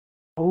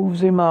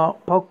Zimmer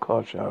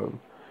Podcast Show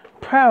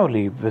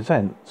proudly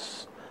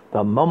presents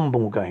the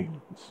Mumble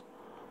Games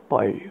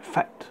by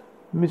Fat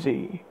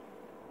Mizzy.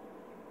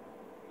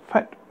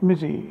 Fat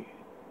Mizzy.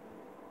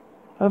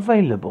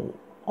 Available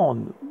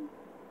on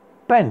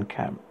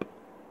Bandcamp.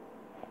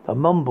 The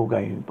Mumble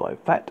Games by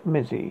Fat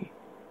Mizzy.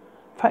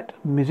 Fat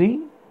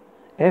Mizzy.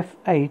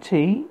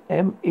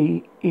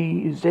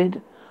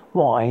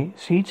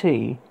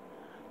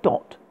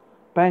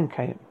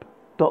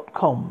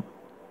 FATMEZYCT.bandcamp.com.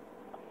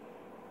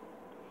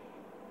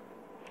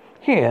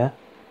 Here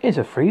is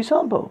a free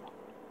sample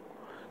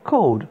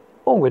called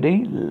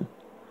Already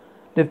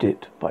Lived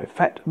It by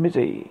Fat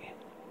Mizzy.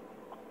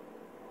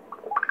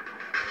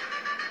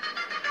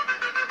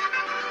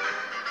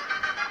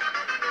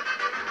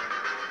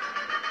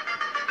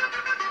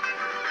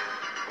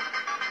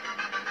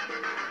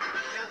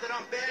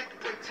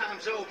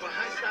 Over.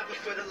 I ain't stopping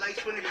for the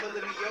lights when they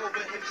pulling me over.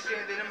 If you're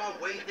standing in my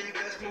way, then you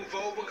best move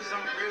over. Cause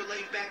I'm real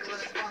laid back,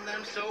 let's fun that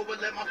I'm sober.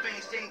 Let my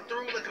fans sing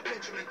through like a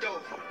Benjamin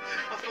Dover.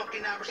 A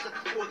fucking Irish like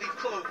a 4-leaf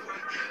clover.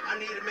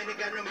 I need a minute,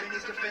 got no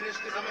minis to finish.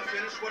 Cause I'ma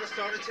finish what I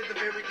started to the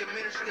very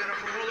diminished. Then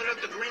I'm rolling up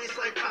the greens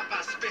like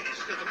Popeye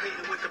spinach. Cause I'm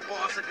hitting with the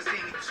boss like a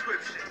zany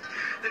prescription.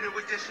 The new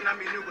edition, I'm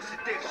your newest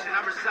addiction.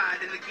 I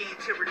reside in the game,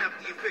 tearing up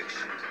the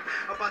eviction.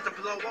 About to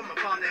blow, I'm a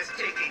bomb that's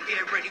ticking.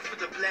 Get ready for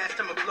the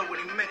blast, I'ma blow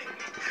any minute.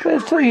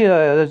 Let's tell you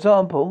an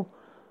example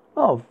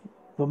of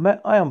the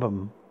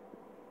album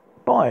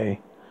by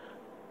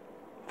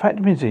Fat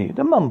Mizzy,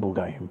 the Mumble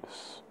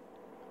Games.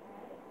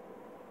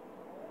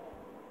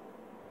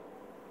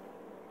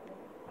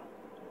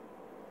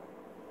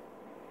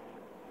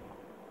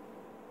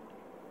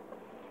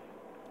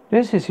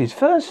 This is his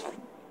first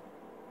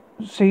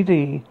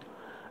CD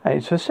and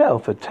it's for sale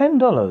for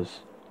 $10.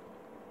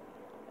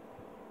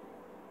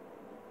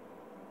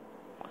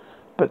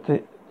 But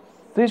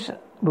this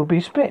will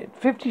be split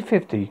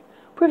 50-50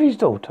 with his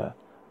daughter.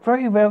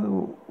 Very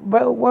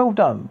well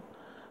done.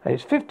 And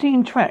it's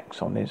 15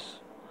 tracks on this.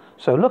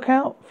 So look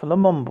out for the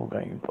Mumble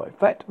Games by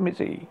Fat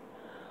Mizzy,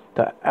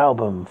 the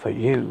album for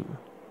you.